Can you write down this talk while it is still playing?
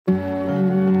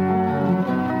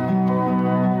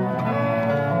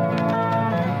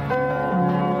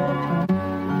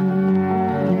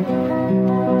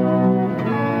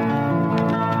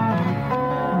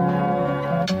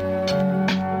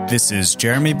This is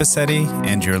Jeremy Bassetti,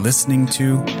 and you're listening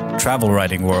to Travel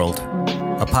Writing World,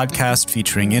 a podcast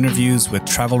featuring interviews with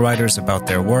travel writers about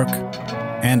their work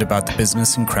and about the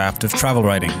business and craft of travel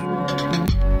writing.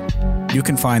 You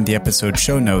can find the episode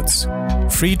show notes,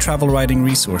 free travel writing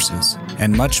resources,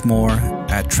 and much more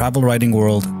at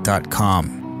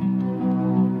travelwritingworld.com.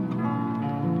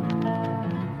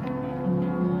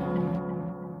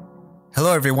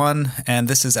 Hello, everyone, and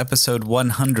this is episode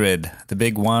 100, the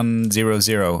big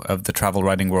 100 of the Travel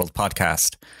Writing World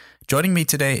podcast. Joining me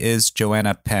today is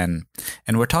Joanna Penn,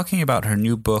 and we're talking about her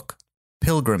new book,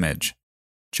 Pilgrimage.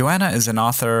 Joanna is an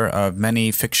author of many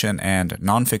fiction and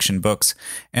nonfiction books,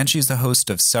 and she's the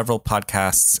host of several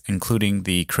podcasts, including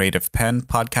the Creative Penn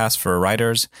podcast for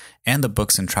writers and the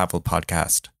Books and Travel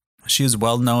podcast. She is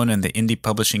well known in the indie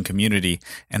publishing community,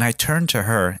 and I turn to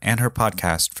her and her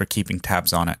podcast for keeping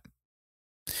tabs on it.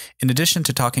 In addition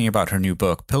to talking about her new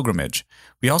book, Pilgrimage,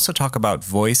 we also talk about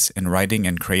voice in writing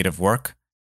and creative work,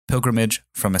 pilgrimage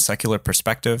from a secular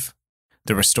perspective,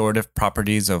 the restorative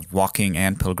properties of walking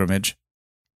and pilgrimage,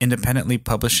 independently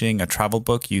publishing a travel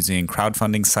book using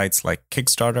crowdfunding sites like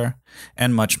Kickstarter,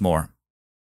 and much more.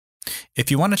 If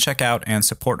you want to check out and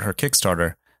support her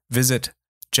Kickstarter, visit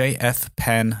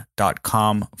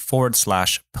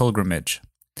jfpenn.com/pilgrimage,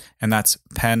 and that's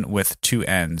pen with 2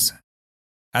 N's.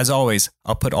 As always,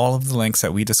 I'll put all of the links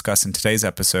that we discuss in today's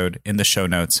episode in the show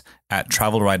notes at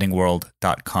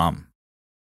travelwritingworld.com.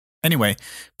 Anyway,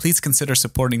 please consider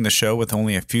supporting the show with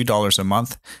only a few dollars a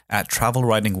month at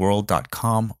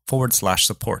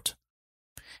travelwritingworld.com/support.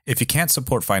 If you can't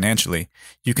support financially,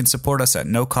 you can support us at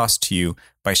no cost to you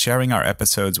by sharing our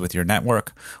episodes with your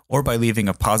network or by leaving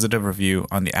a positive review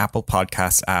on the Apple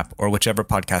Podcasts app or whichever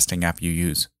podcasting app you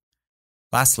use.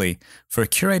 Lastly, for a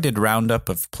curated roundup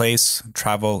of place,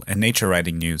 travel, and nature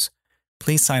writing news,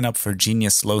 please sign up for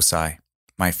Genius Loci,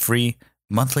 my free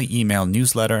monthly email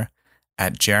newsletter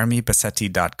at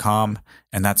jeremybassetti.com,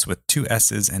 and that's with 2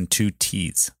 S's and 2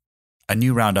 T's. A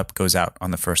new roundup goes out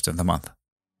on the first of the month.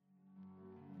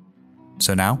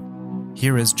 So now,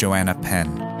 here is Joanna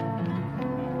Penn.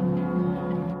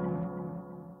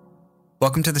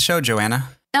 Welcome to the show, Joanna.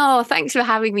 Oh, thanks for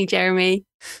having me, Jeremy.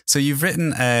 So you've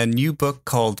written a new book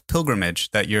called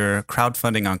Pilgrimage that you're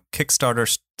crowdfunding on Kickstarter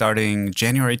starting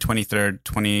January 23rd,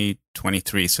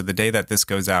 2023. So the day that this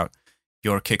goes out,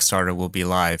 your Kickstarter will be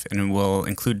live, and we'll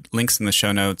include links in the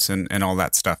show notes and all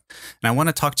that stuff. And I want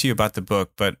to talk to you about the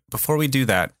book, but before we do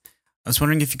that, I was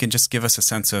wondering if you could just give us a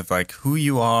sense of like who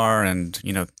you are and,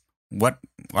 you know, what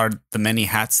are the many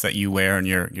hats that you wear in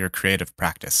your creative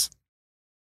practice.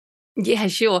 Yeah,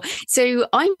 sure. So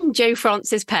I'm Jo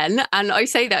Frances Penn, and I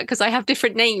say that because I have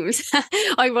different names.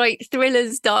 I write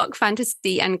thrillers, dark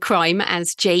fantasy, and crime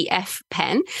as JF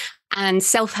Penn, and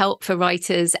self-help for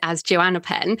writers as Joanna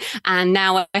Penn. And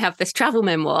now I have this travel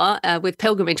memoir with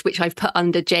Pilgrimage, which I've put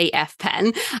under JF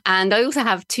Penn. And I also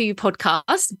have 2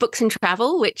 podcasts, Books and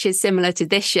Travel, which is similar to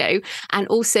this show, and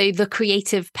also the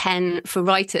Creative Penn for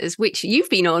writers, which you've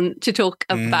been on to talk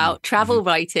about travel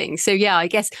writing. So yeah, I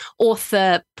guess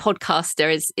author,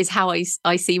 podcaster is how I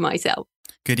see myself.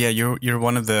 Good. Yeah, you're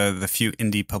one of the few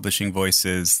indie publishing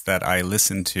voices that I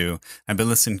listen to. I've been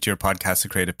listening to your podcast, The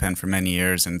Creative Penn, for many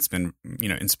years, and it's been, you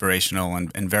know, inspirational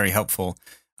and very helpful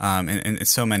in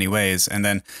so many ways. And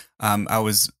then I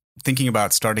was thinking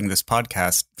about starting this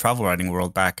podcast, Travel Writing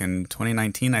World, back in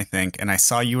 2019, I think, and I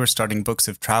saw you were starting books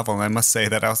of travel, and I must say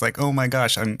that I was like, oh my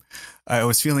gosh, I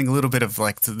was feeling a little bit of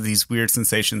like these weird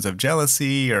sensations of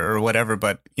jealousy or whatever.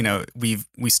 But you know, we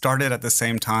started at the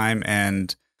same time,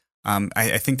 and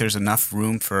I think there's enough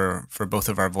room for both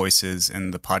of our voices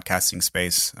in the podcasting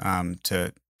space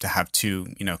to have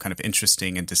 2, you know, kind of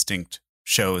interesting and distinct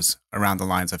shows around the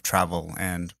lines of travel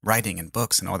and writing and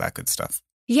books and all that good stuff.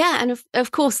 Yeah. And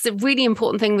of course, the really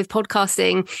important thing with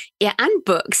podcasting and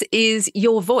books is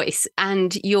your voice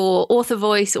and your author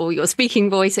voice or your speaking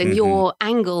voice and your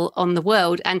angle on the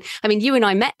world. And I mean, you and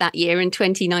I met that year in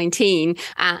 2019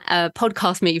 at a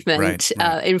podcast movement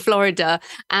in Florida.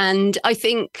 And I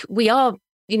think we are,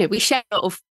 you know, we share a lot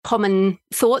of common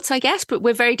thoughts, I guess, but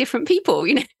we're very different people,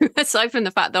 you know, aside from the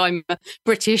fact that I'm a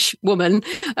British woman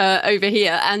over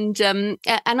here. And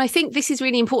I think this is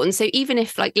really important. So even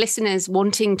if like listeners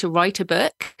wanting to write a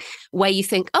book where you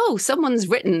think, oh, someone's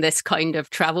written this kind of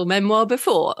travel memoir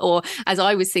before. Or as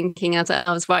I was thinking as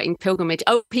I was writing Pilgrimage,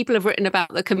 oh, people have written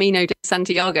about the Camino de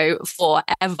Santiago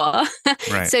forever.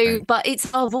 Right. But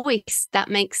it's our voice that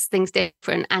makes things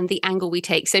different and the angle we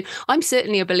take. So I'm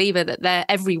certainly a believer that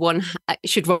everyone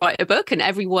should write a book and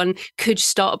everyone could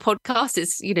start a podcast.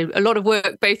 It's, a lot of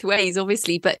work both ways,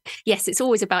 obviously. But yes, it's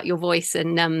always about your voice.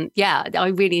 And I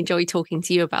really enjoy talking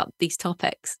to you about these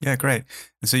topics. Yeah, great.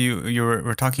 And so you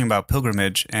were talking about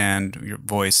pilgrimage and your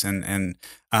voice, and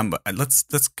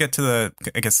let's get to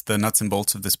the nuts and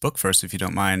bolts of this book first, if you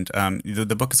don't mind.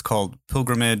 The book is called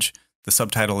Pilgrimage. The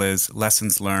subtitle is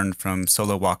Lessons Learned from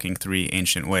Solo Walking 3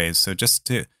 Ancient Ways. So just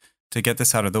to get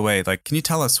this out of the way, can you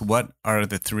tell us what are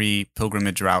the 3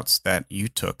 pilgrimage routes that you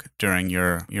took during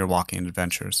your walking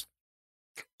adventures?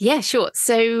 Yeah, sure.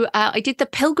 So I did the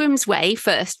Pilgrim's Way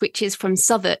first, which is from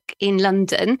Southwark in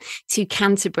London to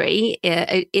Canterbury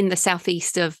in the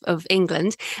southeast of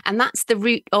England. And that's the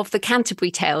route of the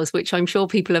Canterbury Tales, which I'm sure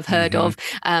people have heard of,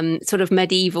 sort of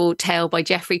medieval tale by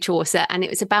Geoffrey Chaucer. And it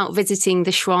was about visiting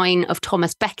the shrine of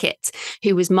Thomas Becket,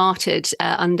 who was martyred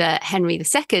under Henry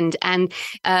II. And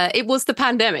it was the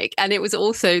pandemic. And it was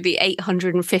also the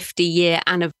 850-year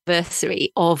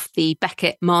anniversary of the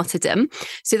Becket martyrdom.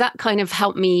 So that kind of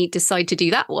helped me decide to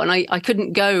do that one. I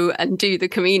couldn't go and do the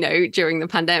Camino during the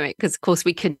pandemic because, of course,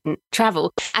 we couldn't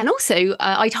travel. And also,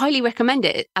 I'd highly recommend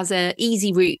it as an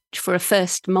easy route for a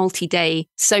first multi-day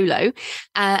solo.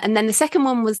 And then the second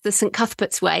one was the St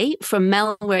Cuthbert's Way from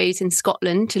Melrose in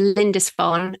Scotland to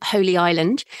Lindisfarne, Holy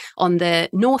Island on the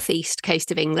northeast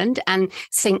coast of England. And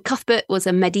St Cuthbert was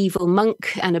a medieval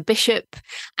monk and a bishop.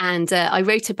 And I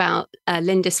wrote about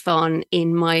Lindisfarne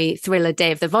in my thriller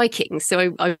Day of the Vikings.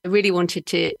 So I really wanted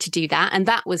to do that. And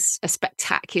that was a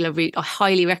spectacular route. I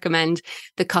highly recommend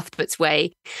the Cuthbert's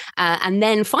Way. And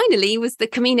then finally was the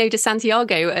Camino de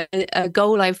Santiago, a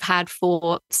goal I've had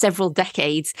for several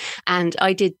decades. And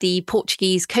I did the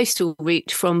Portuguese coastal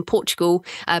route from Portugal,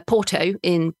 Porto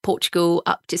in Portugal,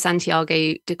 up to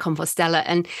Santiago de Compostela.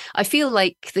 And I feel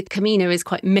like the Camino is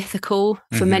quite mythical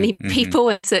for many people,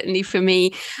 and certainly for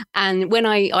me. And when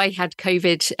I had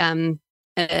COVID,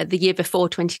 the year before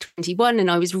 2021,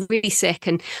 and I was really sick,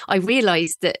 and I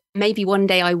realized that maybe one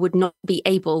day I would not be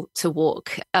able to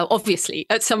walk. Obviously,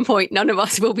 at some point, none of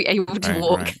us will be able to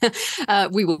walk.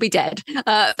 Right. We will be dead.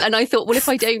 And I thought, well, if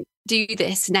I don't do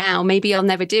this now, maybe I'll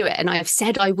never do it. And I've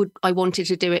said I wanted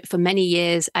to do it for many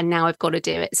years, and now I've got to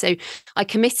do it. So I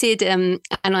committed, and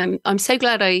I'm so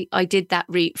glad I did that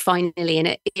route finally, and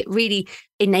it really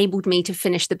enabled me to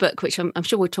finish the book, which I'm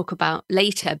sure we'll talk about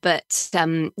later. But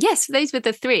yes, those were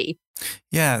the 3.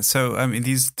 Yeah. So I mean,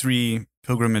 these 3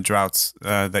 pilgrimage routes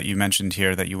that you mentioned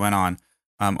here that you went on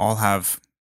all have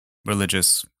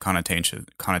religious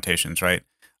connotations, right?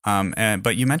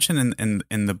 But you mentioned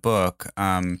in the book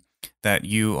that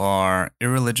you are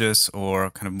irreligious or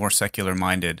kind of more secular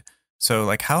minded.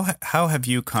 So how have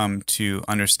you come to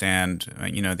understand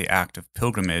the act of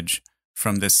pilgrimage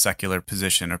from this secular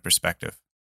position or perspective?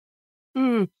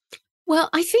 Well,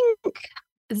 I think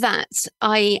that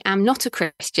I am not a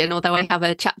Christian, although I have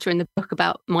a chapter in the book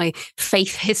about my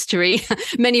faith history.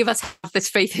 Many of us have this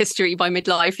faith history by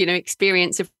midlife,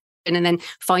 experience of and then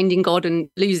finding God and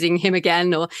losing him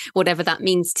again, or whatever that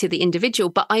means to the individual.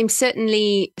 But I'm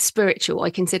certainly spiritual. I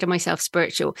consider myself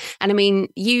spiritual. And I mean,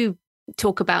 you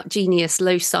talk about genius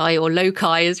loci or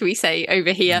loci, as we say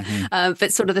over here,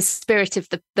 but sort of the spirit of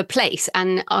the place.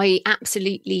 And I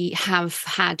absolutely have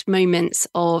had moments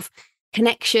of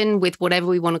connection with whatever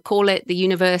we want to call it, the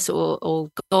universe or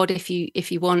God, if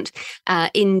you want,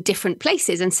 in different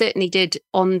places, and certainly did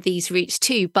on these routes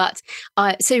too. But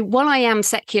so while I am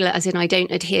secular, as in I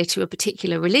don't adhere to a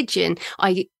particular religion,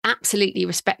 I absolutely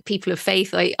respect people of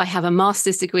faith. I have a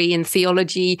master's degree in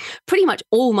theology. Pretty much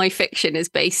all my fiction is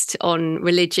based on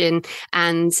religion.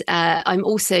 And I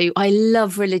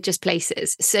love religious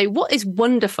places. So what is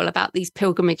wonderful about these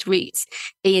pilgrimage routes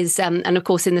is, and of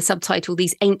course in the subtitle,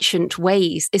 these ancient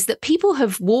ways, is that people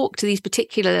have walked these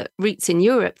particular routes in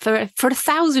Europe for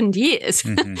 1,000 years.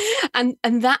 and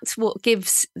that's what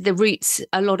gives the routes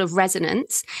a lot of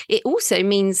resonance. It also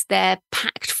means they're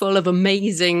packed full of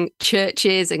amazing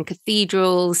churches and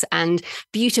cathedrals and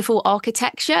beautiful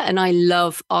architecture. And I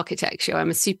love architecture.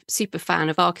 I'm a super fan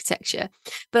of architecture.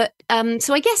 But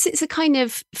so I guess it's a kind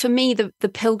of, for me, the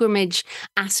pilgrimage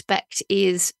aspect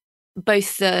is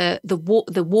both the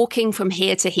walking from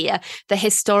here to here, the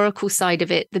historical side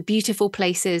of it, the beautiful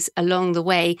places along the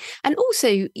way, and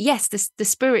also, yes, the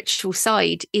spiritual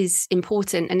side is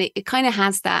important, and it kind of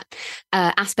has that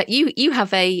aspect. You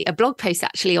have a blog post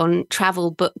actually on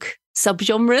travel book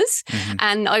subgenres.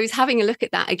 And I was having a look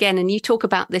at that again, and you talk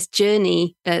about this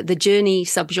journey, the journey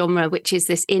subgenre, which is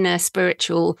this inner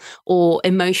spiritual or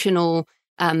emotional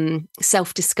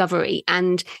self-discovery.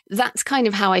 And that's kind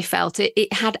of how I felt it.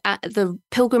 It had the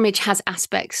pilgrimage has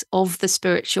aspects of the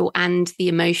spiritual and the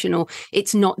emotional.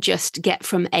 It's not just get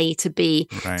from A to B.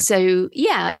 Right. So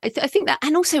yeah, I think that,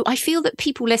 and also I feel that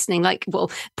people listening,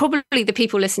 probably the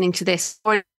people listening to this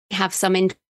already have some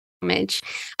pilgrimage.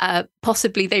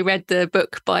 Possibly they read the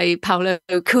book by Paulo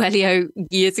Coelho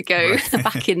years ago,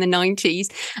 back in the 90s.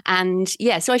 And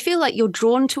yeah, so I feel like you're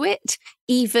drawn to it,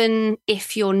 even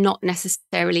if you're not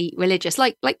necessarily religious.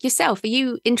 Like yourself, are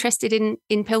you interested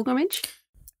in pilgrimage?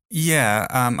 Yeah,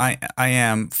 I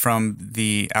am from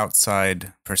the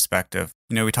outside perspective.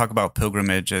 We talk about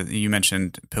pilgrimage. You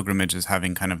mentioned pilgrimage as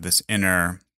having kind of this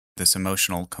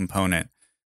emotional component.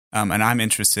 And I'm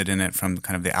interested in it from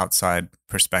kind of the outside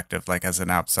perspective, like as an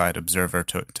outside observer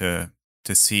to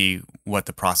see what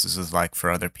the process is like for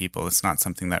other people. It's not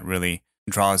something that really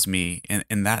draws me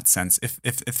in that sense,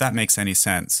 if that makes any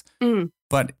sense.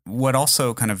 But what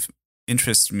also kind of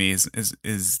interests me is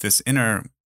this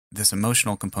this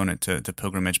emotional component to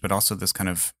pilgrimage, but also this kind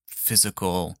of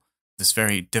this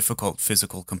very difficult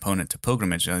physical component to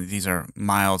pilgrimage. These are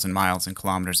miles and miles and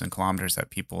kilometers that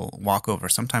people walk over,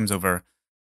 sometimes over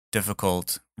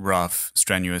difficult, rough,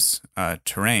 strenuous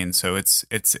terrain. So it's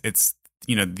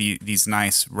these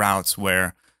nice routes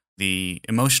where the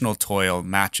emotional toil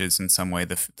matches in some way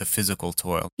the physical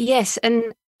toil. Yes, and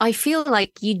I feel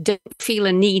like you don't feel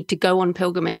a need to go on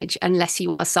pilgrimage unless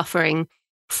you are suffering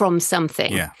from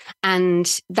something. Yeah.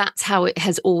 And that's how it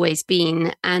has always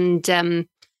been. And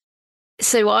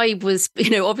so I was,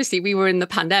 obviously we were in the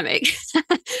pandemic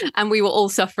and we were all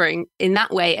suffering in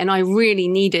that way. And I really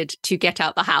needed to get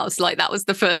out the house. Like that was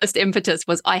the first impetus,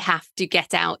 was I have to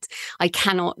get out. I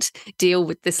cannot deal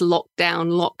with this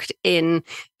lockdown, locked in,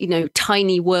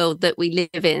 tiny world that we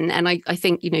live in. And I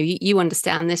think, you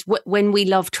understand this. When we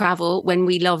love travel, when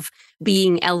we love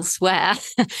being elsewhere,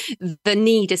 the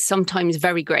need is sometimes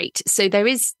very great. So there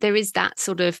is that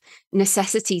sort of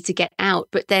necessity to get out.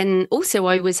 But then also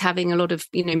I was having a lot of,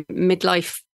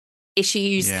 midlife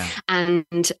issues,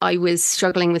 and I was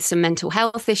struggling with some mental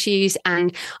health issues.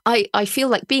 And I feel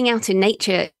like being out in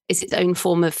nature is its own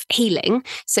form of healing.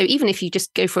 So even if you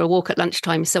just go for a walk at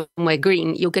lunchtime somewhere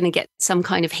green, you're going to get some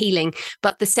kind of healing.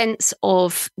 But the sense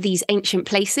of these ancient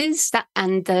places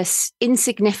and the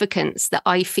insignificance that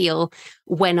I feel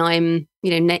when I'm,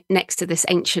 next to this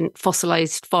ancient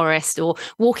fossilized forest or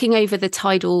walking over the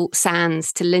tidal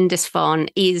sands to Lindisfarne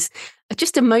is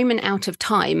just a moment out of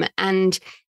time. And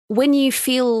when you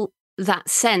feel that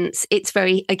sense, it's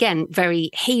very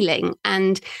healing.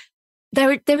 And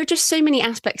there are just so many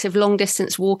aspects of long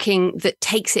distance walking that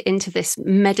takes it into this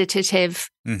meditative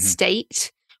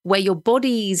state where your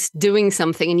body's doing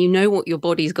something and you know what your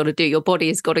body's got to do. Your body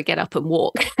has got to get up and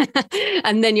walk.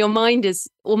 And then your mind is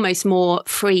almost more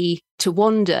free to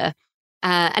wander.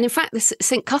 And in fact, this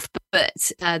St. Cuthbert,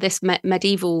 this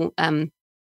medieval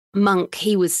monk,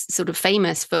 he was sort of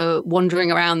famous for wandering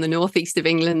around the northeast of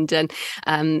England and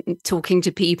talking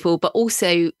to people, but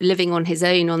also living on his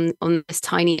own on this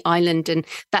tiny island. And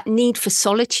that need for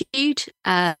solitude,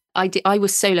 I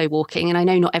was solo walking, and I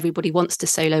know not everybody wants to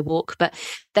solo walk, but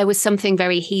there was something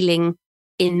very healing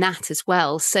in that as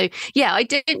well. So yeah, I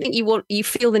don't think you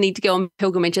feel the need to go on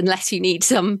pilgrimage unless you need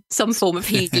some form of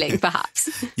healing,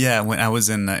 perhaps. Yeah, when I was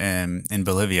in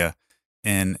Bolivia,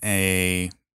 in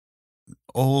a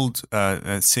old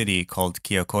city called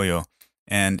Quillacollo,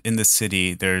 and in the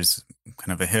city there's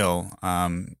kind of a hill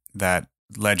that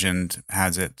legend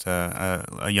has it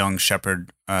a young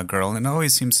shepherd girl, and it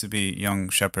always seems to be young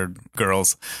shepherd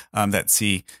girls that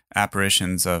see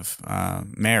apparitions of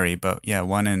Mary. But yeah,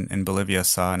 one in Bolivia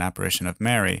saw an apparition of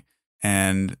Mary,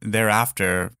 and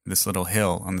thereafter this little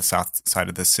hill on the south side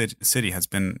of the city has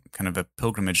been kind of a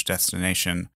pilgrimage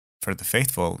destination for the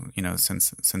faithful,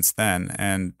 since then.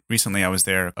 And recently I was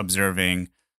there observing,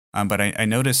 but I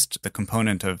noticed the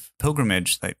component of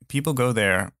pilgrimage, that people go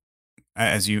there,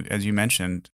 as you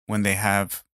mentioned, when they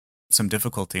have some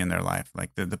difficulty in their life.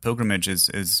 Like the pilgrimage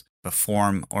is a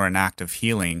form or an act of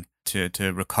healing to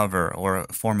recover, or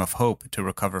a form of hope to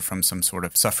recover from some sort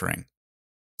of suffering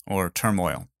or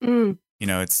turmoil.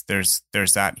 There's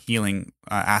that healing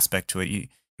aspect to it.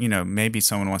 Maybe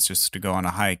someone wants just to go on a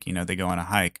hike, they go on a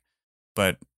hike.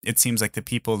 But it seems like the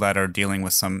people that are dealing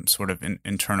with some sort of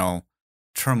internal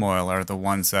turmoil are the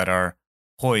ones that are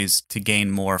poised to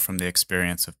gain more from the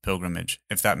experience of pilgrimage,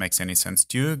 if that makes any sense.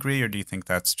 Do you agree, or do you think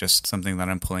that's just something that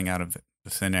I'm pulling out of the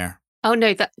thin air? Oh,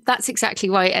 no, that's exactly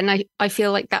right. And I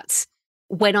feel like that's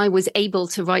when I was able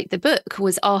to write the book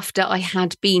was after I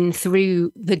had been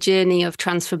through the journey of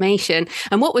transformation.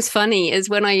 And what was funny is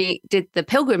when I did the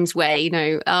Pilgrim's Way,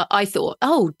 I thought,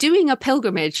 oh, doing a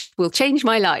pilgrimage will change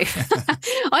my life.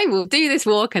 I will do this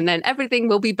walk and then everything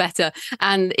will be better.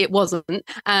 And it wasn't.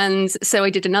 And so I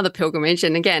did another pilgrimage.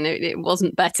 And again, it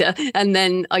wasn't better. And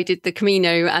then I did the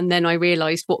Camino. And then I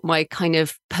realized what my kind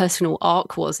of personal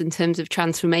arc was in terms of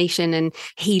transformation and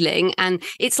healing. And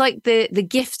it's like the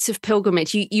gifts of pilgrimage.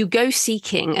 You go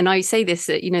seeking, and I say this,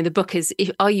 the book is,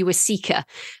 are you a seeker?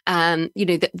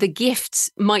 The gifts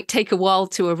might take a while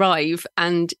to arrive.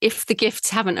 And if the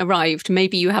gifts haven't arrived,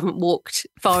 maybe you haven't walked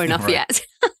far enough yet.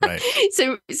 Right.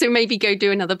 So maybe go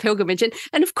do another pilgrimage.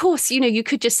 And of course, you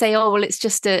could just say, oh, well, it's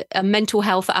just a mental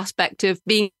health aspect of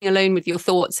being alone with your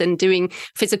thoughts and doing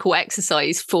physical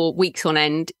exercise for weeks on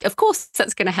end. Of course,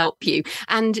 that's going to help you.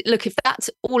 And look, if that's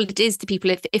all it is to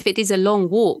people, if it is a long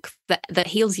walk that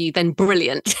heals you, then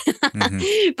brilliant.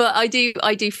 Mm-hmm. But I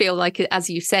do feel like, as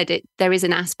you said, there is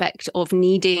an aspect of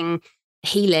needing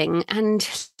healing. And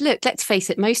look, let's face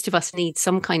it, most of us need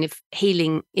some kind of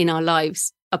healing in our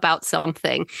lives about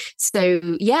something. So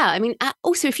yeah, I mean,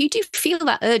 also, if you do feel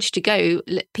that urge to go,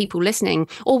 people listening,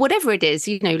 or whatever it is,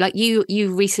 like you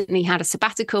recently had a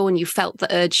sabbatical and you felt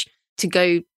the urge to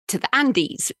go to the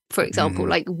Andes, for example,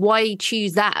 like why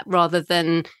choose that rather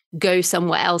than go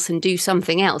somewhere else and do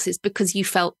something else? It's because you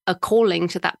felt a calling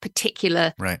to that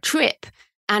particular trip.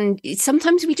 And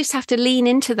sometimes we just have to lean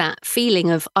into that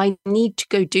feeling of, I need to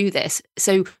go do this.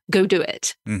 So go do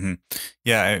it. Mm-hmm.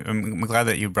 Yeah, I'm glad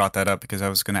that you brought that up, because I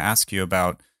was going to ask you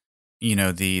about,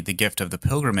 the gift of the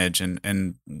pilgrimage and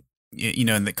and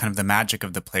the kind of the magic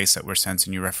of the place that we're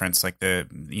sensing. You reference like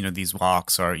these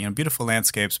walks are, beautiful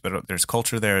landscapes, but there's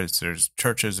culture there. There's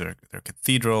churches, there are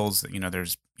cathedrals,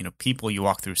 there's, people, you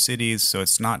walk through cities. So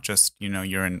it's not just,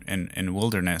 you're in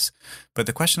wilderness. But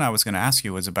the question I was going to ask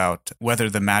you was about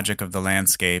whether the magic of the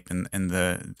landscape and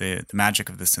the magic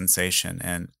of the sensation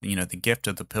and, the gift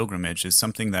of the pilgrimage is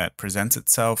something that presents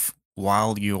itself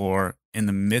while you're in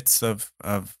the midst of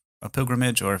a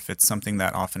pilgrimage, or if it's something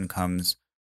that often comes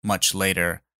much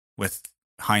later with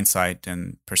hindsight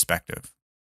and perspective.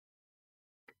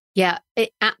 Yeah,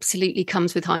 it absolutely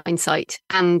comes with hindsight.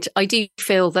 And I do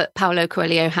feel that Paulo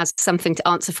Coelho has something to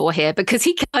answer for here, because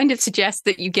he kind of suggests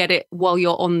that you get it while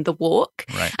you're on the walk.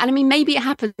 Right. And I mean, maybe it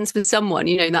happens with someone,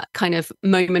 that kind of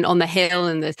moment on the hill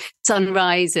and the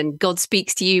sunrise and God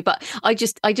speaks to you. But I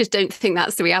just don't think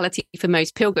that's the reality for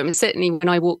most pilgrims. Certainly when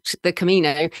I walked the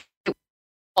Camino, it was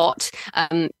hot.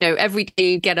 Every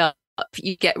day you get up,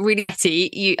 you get really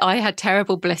sweaty. I had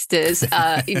terrible blisters.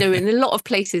 In a lot of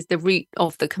places, the route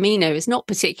of the Camino is not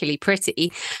particularly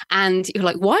pretty. And you're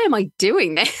like, why am I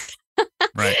doing this?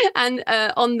 Right. And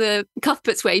on the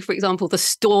Cuthbert's Way, for example,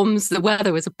 the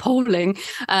weather was appalling,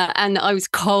 and I was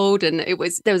cold, and there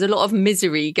was a lot of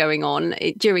misery going on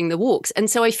during the walks. And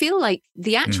so I feel like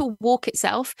the actual walk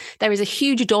itself, there is a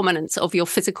huge dominance of your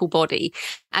physical body.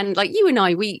 And like you and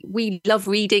I, we love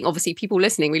reading. Obviously, people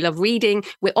listening, we love reading.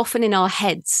 We're often in our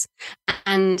heads.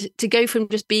 And to go from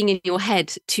just being in your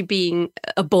head to being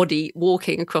a body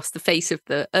walking across the face of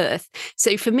the earth.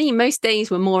 So for me, most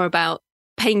days were more about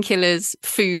painkillers,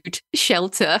 food,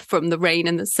 shelter from the rain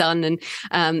and the sun,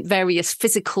 and various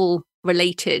physical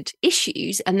related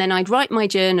issues. And then I'd write my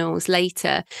journals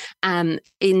later in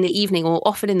the evening, or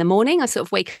often in the morning. I sort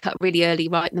of wake up really early,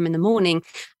 write them in the morning.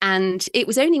 And it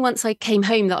was only once I came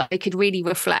home that I could really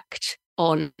reflect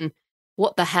on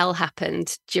what the hell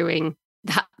happened during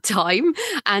that time.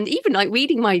 And even like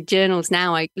reading my journals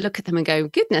now, I look at them and go,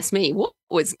 goodness me, what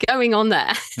was going on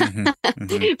there?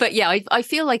 But yeah, I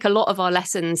feel like a lot of our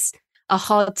lessons are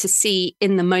hard to see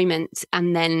in the moment,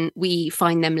 and then we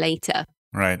find them later.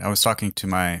 Right. I was talking to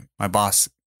my boss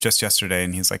just yesterday,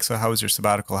 and he's like, so how was your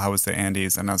sabbatical? How was the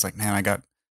Andes? And I was like, man, I got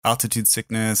altitude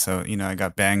sickness. So, I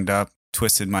got banged up,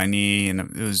 twisted my knee, and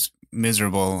it was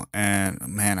miserable. And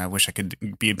man, I wish I could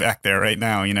be back there right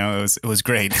now. It was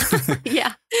great.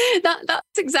 Yeah,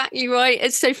 that's exactly right.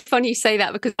 It's so funny you say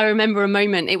that, because I remember a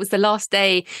moment, it was the last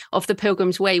day of the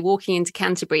Pilgrim's Way, walking into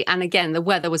Canterbury. And again, the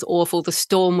weather was awful. The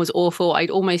storm was awful. I'd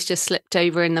almost just slipped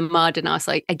over in the mud. And I was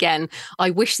like, again, I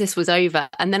wish this was over.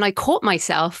 And then I caught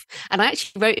myself, and I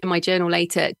actually wrote in my journal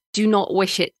later, do not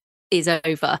wish it is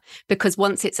over, because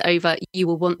once it's over, you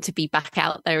will want to be back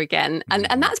out there again. And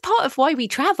that's part of why we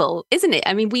travel, isn't it?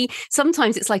 I mean,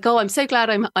 sometimes it's like, oh, I'm so glad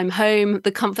I'm home,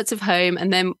 the comforts of home.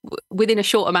 And then within a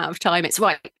short amount of time, it's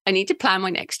right, I need to plan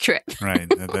my next trip. Right.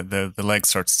 The leg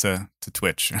starts to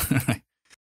twitch.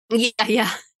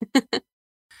 Yeah.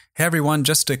 Hey everyone,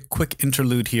 just a quick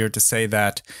interlude here to say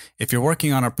that if you're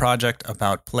working on a project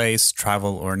about place,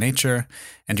 travel, or nature,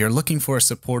 and you're looking for a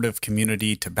supportive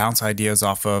community to bounce ideas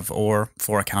off of or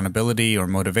for accountability or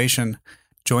motivation,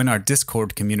 join our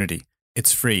Discord community.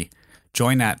 It's free.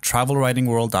 Join at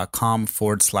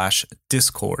travelwritingworld.com/Discord,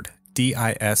 DISCORD.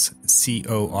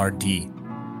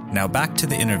 Now back to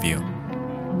the interview.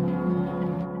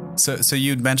 So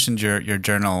you'd mentioned your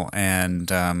journal and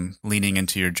leaning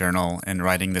into your journal and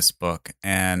writing this book.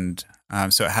 And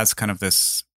so it has kind of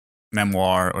this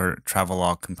memoir or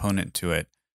travelogue component to it.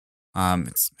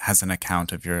 It has an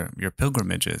account of your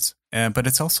pilgrimages. But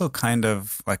it's also kind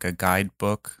of like a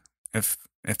guidebook, if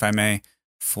I may,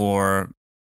 for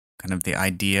kind of the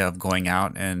idea of going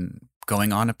out and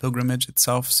going on a pilgrimage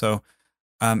itself. So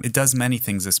it does many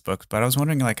things, this book, but I was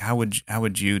wondering, like, how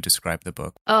would you describe the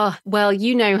book? Oh, well,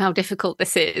 you know how difficult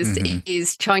this is,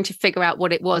 is trying to figure out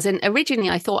what it was. And originally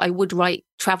I thought I would write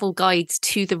travel guides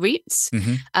to the routes.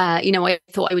 I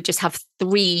thought I would just have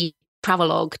 3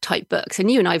 travelogue type books.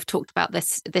 And you and I have talked about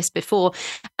this before.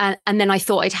 And then I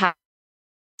thought I'd have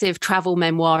a travel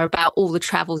memoir about all the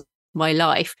travels of my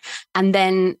life. And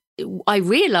then I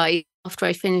realized after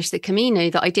I finished the Camino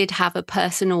that I did have a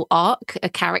personal arc, a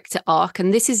character arc.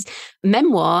 And this is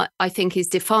memoir, I think, is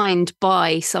defined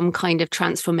by some kind of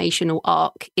transformational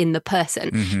arc in the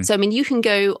person. So, I mean, you can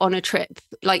go on a trip,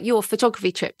 like your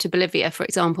photography trip to Bolivia, for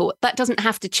example. That doesn't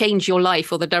have to change your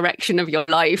life or the direction of your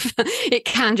life. It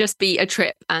can just be a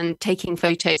trip and taking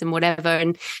photos and whatever.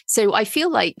 And so I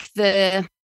feel like in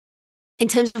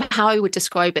terms of how I would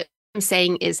describe it, what I'm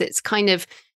saying is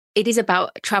it is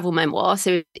about a travel memoir.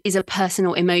 So it is a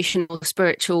personal, emotional,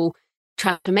 spiritual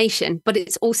transformation, but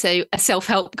it's also a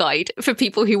self-help guide for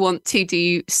people who want to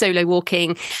do solo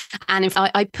walking. And if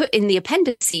I put in the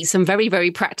appendices some very,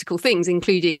 very practical things,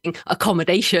 including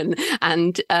accommodation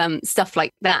and stuff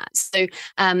like that. So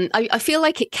I feel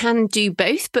like it can do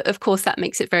both, but of course that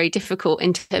makes it very difficult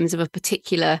in terms of a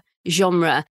particular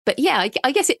genre. But yeah,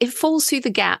 I guess it falls through the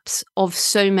gaps of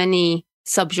so many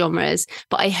subgenres,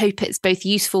 but I hope it's both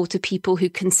useful to people who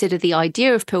consider the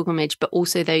idea of pilgrimage, but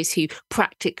also those who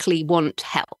practically want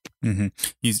help.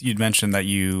 You'd mentioned that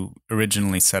you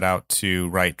originally set out to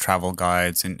write travel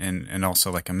guides and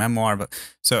also like a memoir. But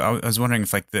so I was wondering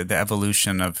if like the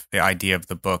evolution of the idea of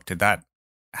the book, did that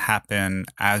happen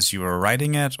as you were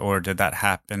writing it, or did that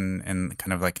happen in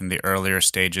kind of like in the earlier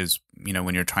stages,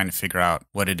 when you're trying to figure out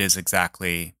what it is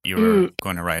exactly you were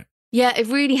going to write? Yeah, it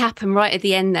really happened right at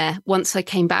the end there, once I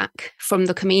came back from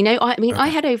the Camino. I mean, I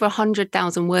had over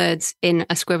 100,000 words in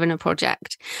a Scrivener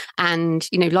project. And,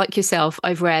 like yourself,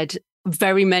 I've read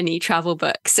very many travel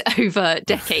books over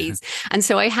decades. And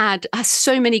so I had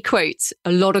so many quotes,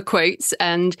 a lot of quotes,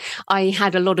 and I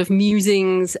had a lot of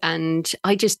musings, and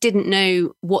I just didn't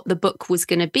know what the book was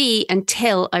going to be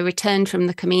until I returned from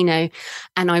the Camino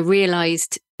and I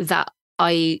realized that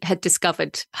I had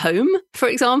discovered home, for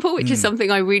example, which is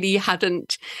something I really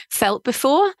hadn't felt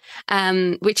before,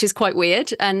 which is quite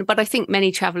weird. But I think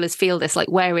many travelers feel this,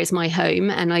 like, where is my home?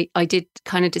 And I did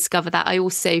kind of discover that. I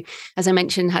also, as I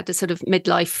mentioned, had the sort of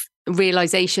midlife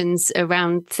realizations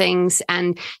around things.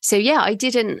 And so, yeah,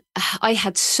 I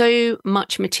had so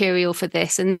much material for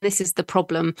this. And this is the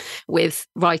problem with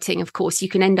writing. Of course, you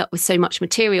can end up with so much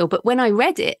material. But when I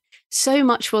read it, so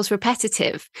much was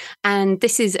repetitive. And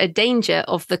this is a danger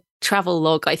of the travel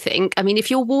log, I think. I mean, if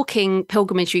you're walking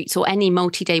pilgrimage routes or any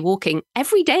multi-day walking,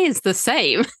 every day is the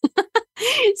same.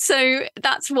 So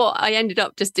that's what I ended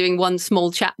up just doing, one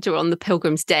small chapter on the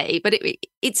Pilgrim's Day. But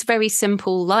it's very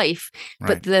simple life. Right.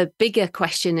 But the bigger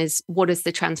question is, what is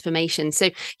the transformation? So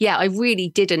yeah, I really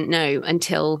didn't know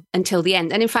until the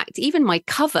end. And in fact, even my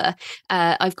cover,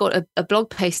 I've got a blog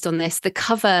post on this. The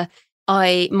cover,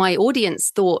 my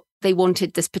audience thought they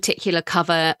wanted this particular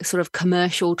cover, sort of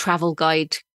commercial travel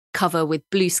guide cover with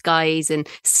blue skies and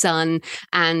sun.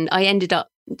 And I ended up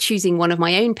choosing one of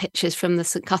my own pictures from the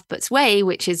St. Cuthbert's Way,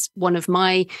 which is one of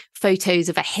my photos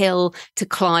of a hill to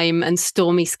climb and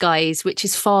stormy skies, which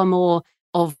is far more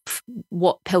of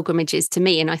what pilgrimage is to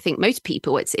me. And I think most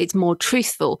people, it's more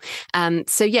truthful.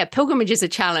 So yeah, pilgrimage is a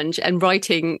challenge, and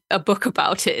writing a book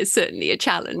about it is certainly a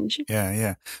challenge.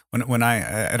 Yeah. When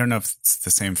I don't know if it's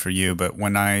the same for you, but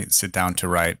when I sit down to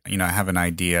write, I have an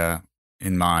idea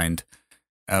in mind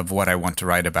of what I want to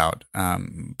write about.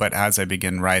 But as I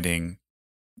begin writing,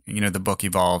 the book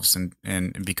evolves and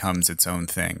it becomes its own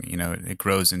thing. It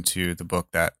grows into the book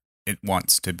that it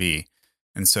wants to be.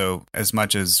 And so as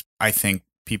much as I think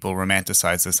people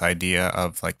romanticize this idea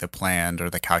of like the planned or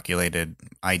the calculated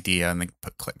idea and the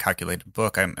calculated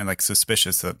book. I'm like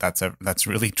suspicious that that's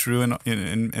really true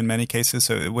in many cases.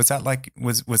 So was that like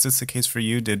was this the case for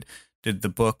you? Did the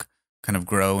book kind of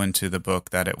grow into the book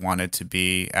that it wanted to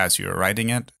be as you were writing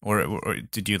it, or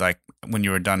did you, like, when you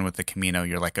were done with the Camino,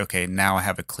 you're like, okay, now I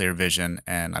have a clear vision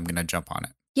and I'm going to jump on it?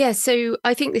 Yeah, so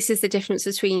I think this is the difference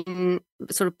between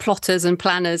sort of plotters and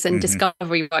planners and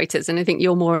discovery writers. And I think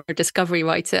you're more a discovery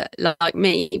writer like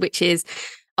me, which is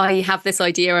I have this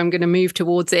idea, I'm going to move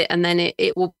towards it, and then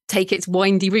it will take its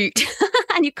windy route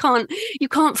and you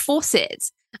can't force it.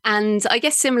 And I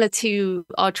guess similar to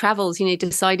our travels,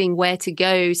 deciding where to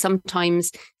go,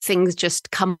 sometimes things just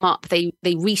come up, they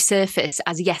resurface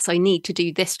as, yes, I need to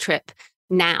do this trip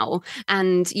now.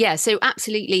 And yeah, so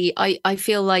absolutely, I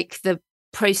feel like the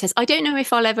process, I don't know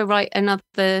if I'll ever write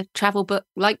another travel book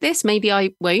like this. Maybe I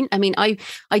won't. I mean, I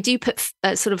do put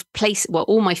sort of place, well,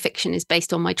 all my fiction is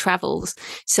based on my travels.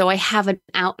 So I have an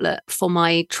outlet for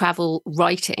my travel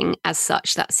writing as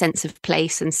such, that sense of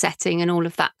place and setting and all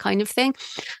of that kind of thing.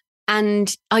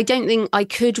 And I don't think I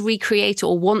could recreate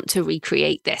or want to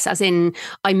recreate this, as in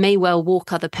I may well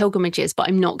walk other pilgrimages, but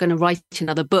I'm not going to write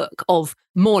another book of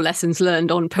more lessons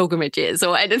learned on pilgrimages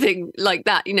or anything like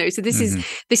that. So this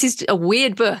is a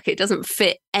weird book. It doesn't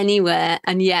fit anywhere.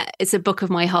 And yet it's a book of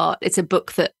my heart. It's a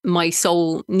book that my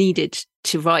soul needed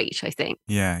to write, I think.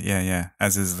 Yeah.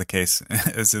 As is the case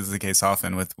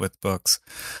often with books.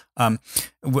 I'm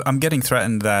getting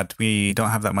threatened that we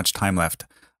don't have that much time left.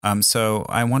 So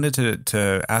I wanted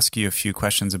to ask you a few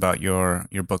questions about your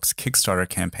book's Kickstarter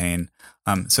campaign.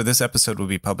 So this episode will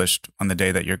be published on the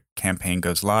day that your campaign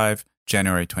goes live,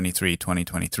 January 23,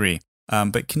 2023.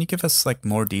 But can you give us like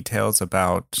more details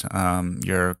about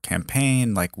your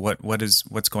campaign? Like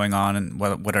what's going on and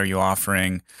what are you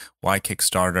offering? Why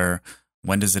Kickstarter?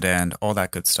 When does it end? All that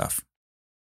good stuff.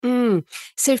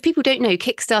 So if people don't know,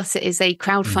 Kickstarter is a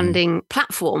crowdfunding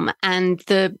platform, and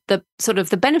the sort of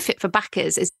the benefit for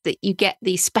backers is that you get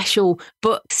these special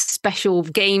books, special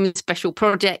games, special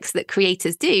projects that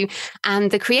creators do,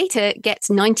 and the creator gets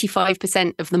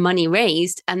 95% of the money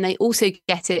raised, and they also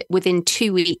get it within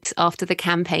 2 weeks after the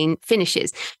campaign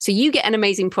finishes. So you get an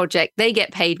amazing project, they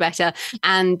get paid better,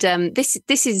 and this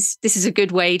is a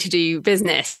good way to do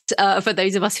business for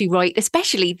those of us who write,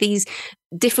 especially these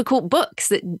difficult books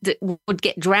that would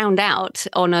get drowned out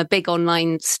on a big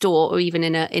online store or even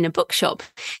in a bookshop.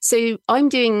 So I'm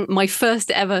doing my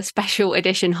first ever special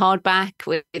edition hardback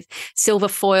with silver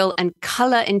foil and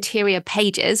color interior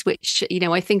pages, which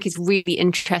I think is really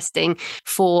interesting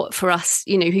for us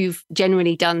who've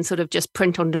generally done sort of just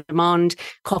print on demand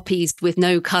copies with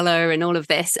no color and all of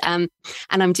this. And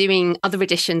I'm doing other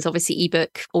editions, obviously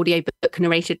ebook, audiobook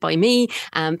narrated by me,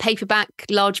 paperback,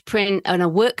 large print, and a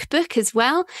workbook as well.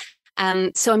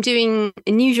 So I'm doing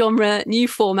a new genre, new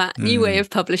format, new way of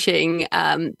publishing.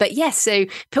 But yes, so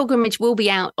Pilgrimage will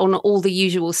be out on all the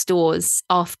usual stores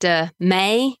after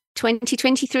May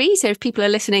 2023. So if people are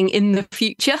listening in the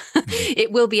future,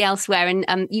 it will be elsewhere.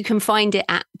 And you can find it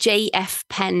at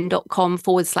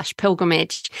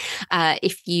jfpen.com/pilgrimage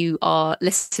if you are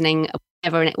listening,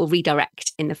 and it will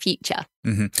redirect in the future.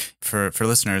 For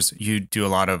listeners, you do a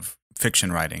lot of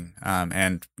fiction writing,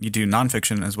 and you do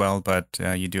nonfiction as well, but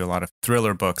you do a lot of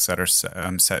thriller books that are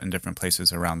set in different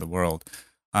places around the world.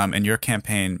 And your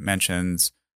campaign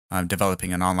mentions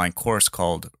developing an online course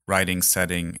called Writing,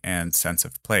 Setting, and Sense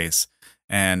of Place.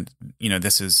 And,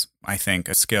 this is, I think,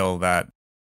 a skill that,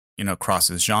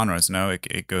 crosses genres. No,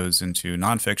 it goes into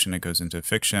nonfiction, it goes into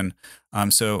fiction.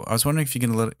 So I was wondering if you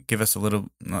can give us a little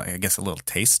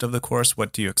taste of the course.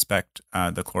 What do you expect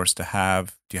the course to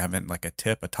have? Do you have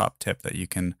a top tip that you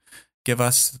can give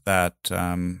us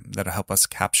that'll help us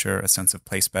capture a sense of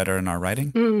place better in our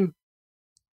writing?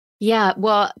 Yeah,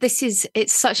 well,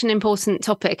 it's such an important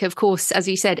topic. Of course, as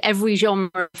you said, every genre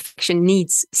of fiction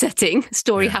needs setting.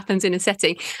 Story happens in a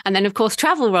setting. And then, of course,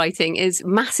 travel writing is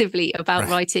massively about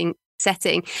writing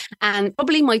setting. And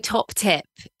probably my top tip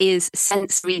is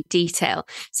sensory detail.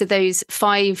 So those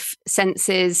 5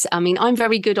 senses, I mean, I'm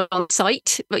very good on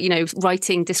sight, but,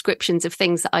 writing descriptions of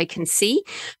things that I can see,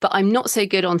 but I'm not so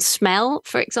good on smell,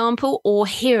 for example, or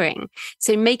hearing.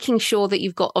 So making sure that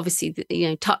you've got, obviously,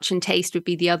 touch and taste would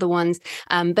be the other ones.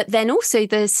 But then also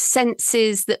the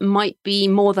senses that might be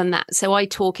more than that. So I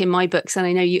talk in my books, and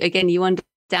I know you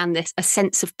understand this, a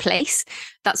sense of place.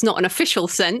 that's not an official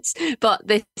sense, but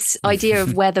this idea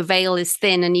of where the veil is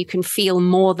thin and you can feel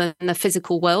more than the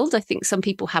physical world. I think some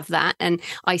people have that, and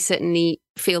I certainly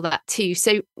feel that too.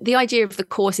 So the idea of the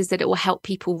course is that it will help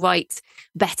people write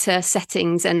better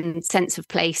settings and sense of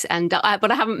place. And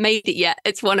but I haven't made it yet.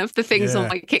 It's one of the things on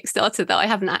my Kickstarter that I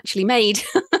haven't actually made.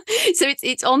 So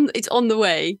it's on the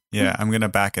way. Yeah, I'm gonna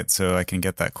back it so I can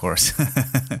get that course.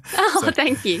 So,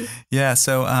 thank you. Yeah,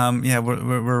 so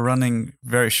we're running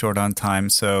very short on time.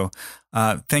 So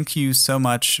thank you so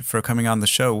much for coming on the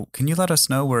show. Can you let us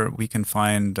know where we can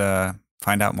find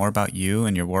out more about you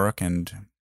and your work and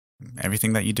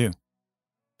everything that you do?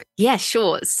 Yeah,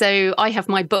 sure. So I have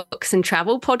my books and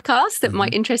travel podcast that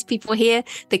might interest people here.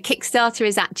 The Kickstarter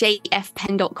is at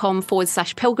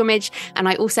jfpen.com/pilgrimage. And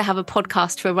I also have a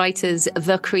podcast for writers,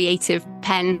 The Creative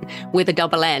Pen with a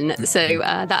double N. So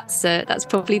that's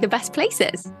probably the best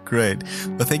places. Great.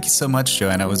 Well, thank you so much,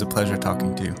 Joanna. It was a pleasure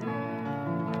talking to you.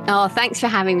 Oh, thanks for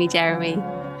having me, Jeremy.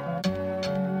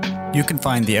 You can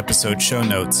find the episode show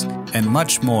notes and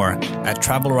much more at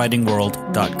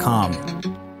travelwritingworld.com.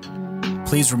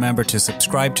 Please remember to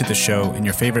subscribe to the show in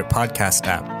your favorite podcast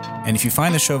app. And if you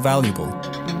find the show valuable,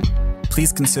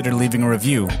 please consider leaving a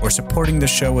review or supporting the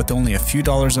show with only a few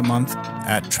dollars a month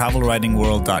at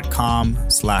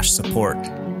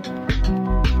travelwritingworld.com/support.